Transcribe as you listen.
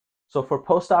So for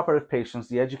post-operative patients,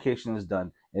 the education is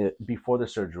done before the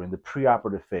surgery in the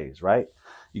preoperative phase, right?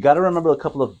 You got to remember a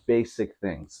couple of basic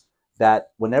things that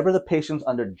whenever the patient's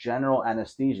under general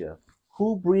anesthesia,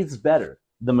 who breathes better?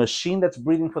 The machine that's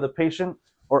breathing for the patient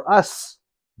or us?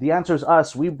 The answer is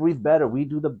us. We breathe better. We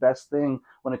do the best thing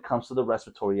when it comes to the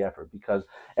respiratory effort because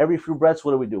every few breaths,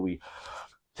 what do? We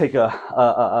take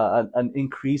an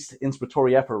increased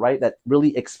inspiratory effort, right? That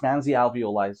really expands the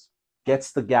alveoli,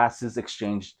 gets the gases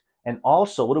exchanged. And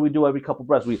also, what do we do every couple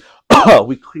breaths? We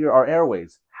we clear our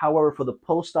airways. However, for the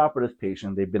post-operative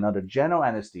patient, they've been under general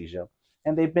anesthesia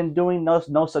and they've been doing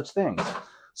no such things.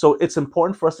 So it's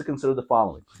important for us to consider the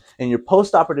following. In your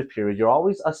post-operative period, you're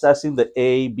always assessing the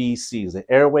ABCs, the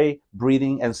airway,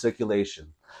 breathing, and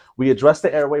circulation. We address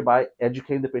the airway by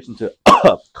educating the patient to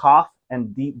cough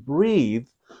and deep breathe.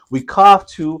 We cough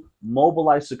to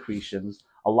mobilize secretions.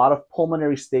 A lot of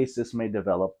pulmonary stasis may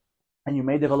develop, and you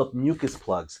may develop mucus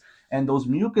plugs. And those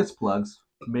mucus plugs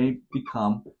may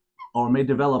become or may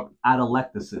develop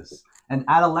atelectasis. And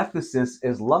atelectasis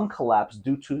is lung collapse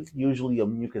due to usually a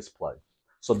mucus plug.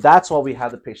 So that's why we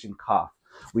have the patient cough.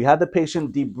 We have the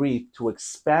patient deep breathe to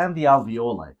expand the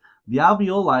alveoli. The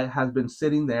alveoli has been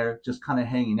sitting there just kind of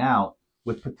hanging out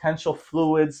with potential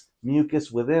fluids,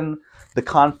 mucus within the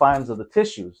confines of the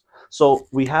tissues. So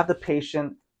we have the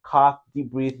patient cough,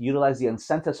 deep breathe, utilize the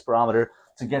incentispirometer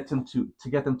to get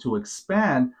them to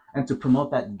expand and to promote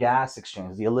that gas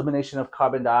exchange, the elimination of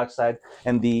carbon dioxide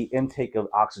and the intake of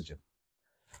oxygen.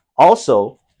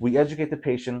 Also, we educate the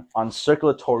patient on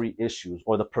circulatory issues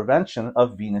or the prevention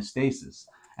of venous stasis.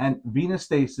 And venous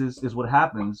stasis is what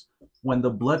happens when the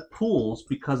blood pools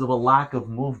because of a lack of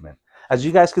movement. As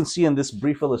you guys can see in this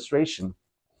brief illustration,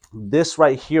 this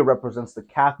right here represents the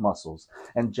calf muscles.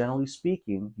 And generally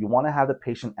speaking, you want to have the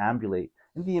patient ambulate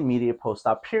in the immediate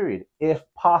post-op period, if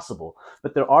possible.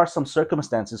 But there are some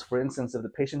circumstances, for instance, if the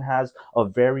patient has a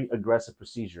very aggressive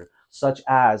procedure, such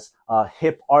as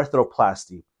hip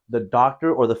arthroplasty, the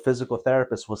doctor or the physical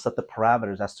therapist will set the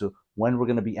parameters as to when we're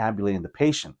going to be ambulating the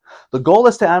patient. The goal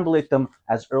is to ambulate them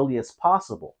as early as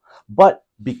possible. But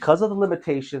because of the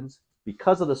limitations,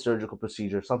 because of the surgical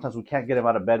procedure, sometimes we can't get them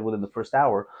out of bed within the first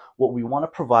hour. What we want to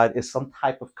provide is some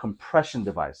type of compression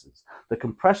devices. The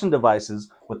compression devices,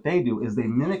 what they do is they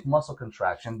mimic muscle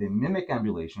contraction, they mimic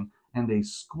ambulation, and they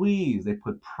squeeze, they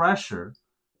put pressure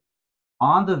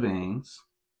on the veins,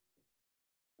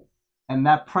 and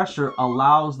that pressure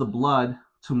allows the blood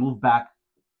to move back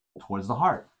towards the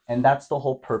heart. And that's the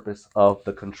whole purpose of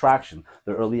the contraction,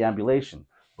 the early ambulation.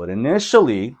 But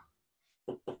initially,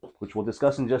 which we'll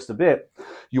discuss in just a bit,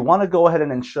 you want to go ahead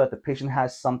and ensure that the patient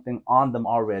has something on them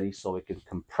already so it can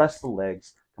compress the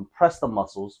legs, compress the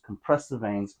muscles, compress the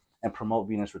veins, and promote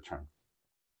venous return.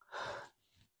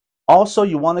 Also,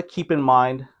 you want to keep in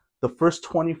mind the first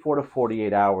 24 to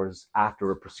 48 hours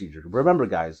after a procedure. Remember,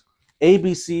 guys,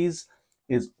 ABCs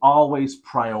is always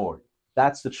priority.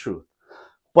 That's the truth.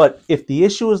 But if the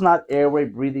issue is not airway,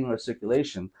 breathing, or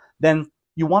circulation, then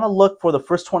you want to look for the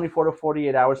first 24 to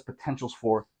 48 hours potentials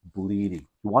for bleeding.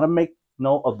 You want to make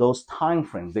note of those time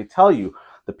frames. They tell you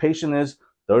the patient is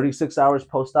 36 hours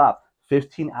post-op,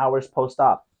 15 hours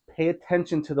post-op. Pay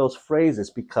attention to those phrases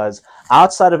because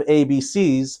outside of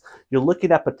ABCs, you're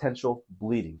looking at potential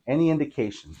bleeding. Any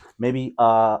indication, maybe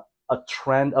a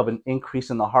trend of an increase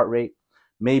in the heart rate,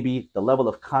 maybe the level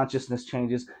of consciousness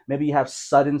changes, maybe you have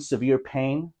sudden severe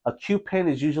pain. Acute pain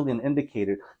is usually an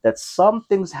indicator that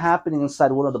something's happening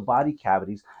inside one of the body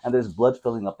cavities and there's blood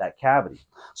filling up that cavity.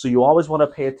 So you always want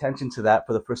to pay attention to that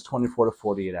for the first 24 to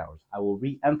 48 hours. I will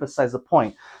re-emphasize the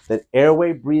point that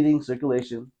airway, breathing,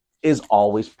 circulation is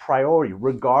always priority,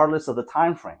 regardless of the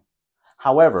time frame.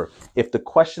 However, if the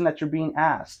question that you're being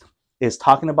asked is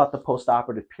talking about the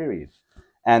post-operative period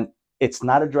and it's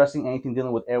not addressing anything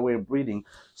dealing with airway and breathing,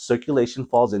 circulation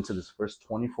falls into this first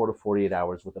 24 to 48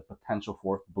 hours with a potential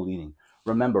for bleeding.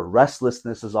 Remember,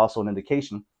 restlessness is also an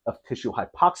indication of tissue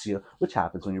hypoxia, which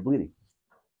happens when you're bleeding.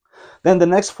 Then the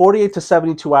next 48 to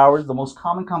 72 hours, the most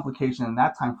common complication in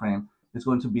that time frame is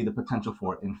going to be the potential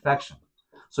for infection.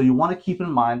 So you want to keep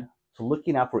in mind to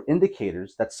looking out for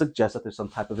indicators that suggest that there's some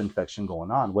type of infection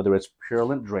going on, whether it's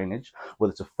purulent drainage,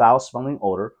 whether it's a foul-smelling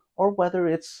odor, or whether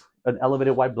it's an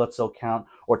elevated white blood cell count,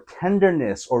 or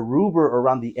tenderness or rubor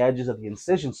around the edges of the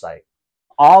incision site.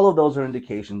 All of those are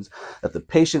indications that the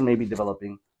patient may be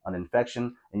developing an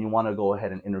infection, and you want to go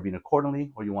ahead and intervene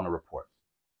accordingly, or you want to report.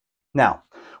 Now,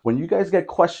 when you guys get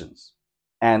questions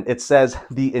and it says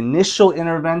the initial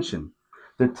intervention,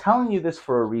 they're telling you this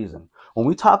for a reason. When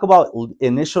we talk about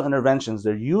initial interventions,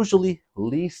 they're usually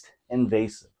least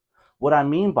invasive. What I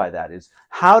mean by that is,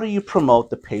 how do you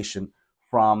promote the patient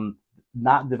from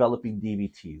not developing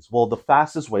DVTs? Well, the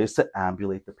fastest way is to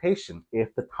ambulate the patient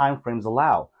if the time frames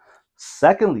allow.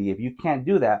 Secondly, if you can't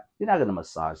do that, you're not going to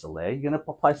massage the leg. You're going to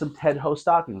apply some TED Hoe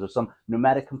stockings or some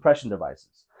pneumatic compression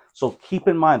devices. So keep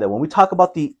in mind that when we talk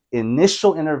about the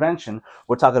initial intervention,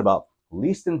 we're talking about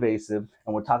least invasive,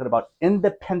 and we're talking about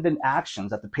independent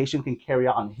actions that the patient can carry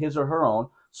out on his or her own,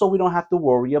 so we don't have to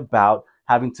worry about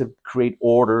having to create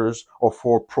orders or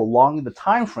for prolonging the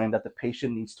time frame that the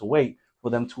patient needs to wait for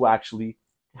them to actually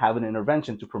have an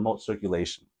intervention to promote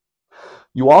circulation.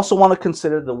 You also want to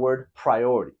consider the word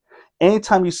priority.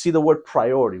 Anytime you see the word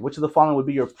priority, which of the following would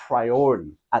be your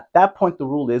priority? At that point, the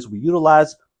rule is we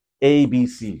utilize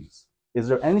ABCs. Is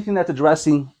there anything that's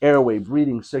addressing airway,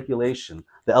 breathing, circulation,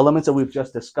 the elements that we've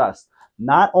just discussed,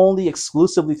 not only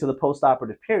exclusively to the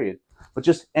post-operative period, but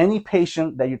just any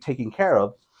patient that you're taking care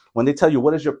of? When they tell you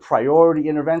what is your priority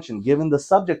intervention, given the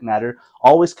subject matter,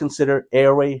 always consider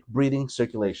airway, breathing,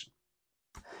 circulation.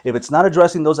 If it's not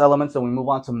addressing those elements, then we move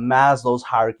on to Maslow's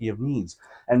hierarchy of needs.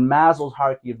 And Maslow's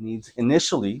hierarchy of needs,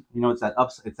 initially, it's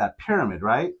that pyramid,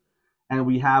 right? And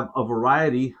we have a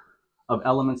variety of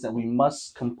elements that we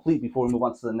must complete before we move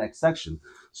on to the next section.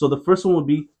 So the first one would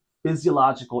be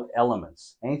physiological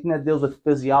elements. Anything that deals with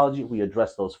physiology, we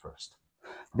address those first.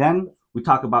 Then we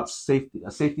talk about safety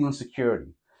and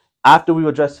security. After we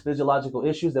address physiological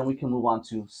issues, then we can move on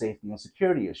to safety and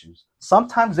security issues.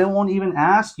 Sometimes they won't even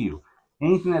ask you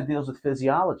anything that deals with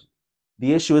physiology.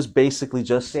 The issue is basically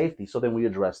just safety, so then we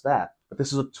address that. But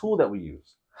this is a tool that we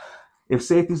use. If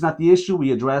safety is not the issue,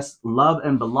 we address love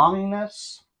and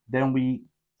belongingness. Then we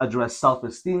address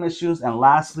self-esteem issues. And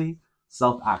lastly,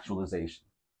 self-actualization.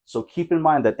 So keep in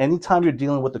mind that anytime you're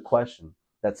dealing with a question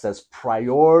that says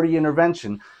priority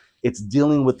intervention, it's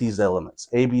dealing with these elements,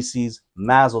 ABCs,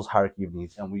 Maslow's hierarchy of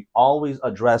needs, and we always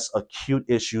address acute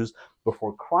issues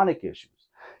before chronic issues.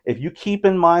 If you keep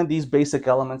in mind these basic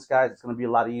elements, guys, it's going to be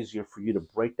a lot easier for you to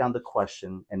break down the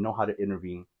question and know how to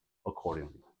intervene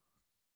accordingly.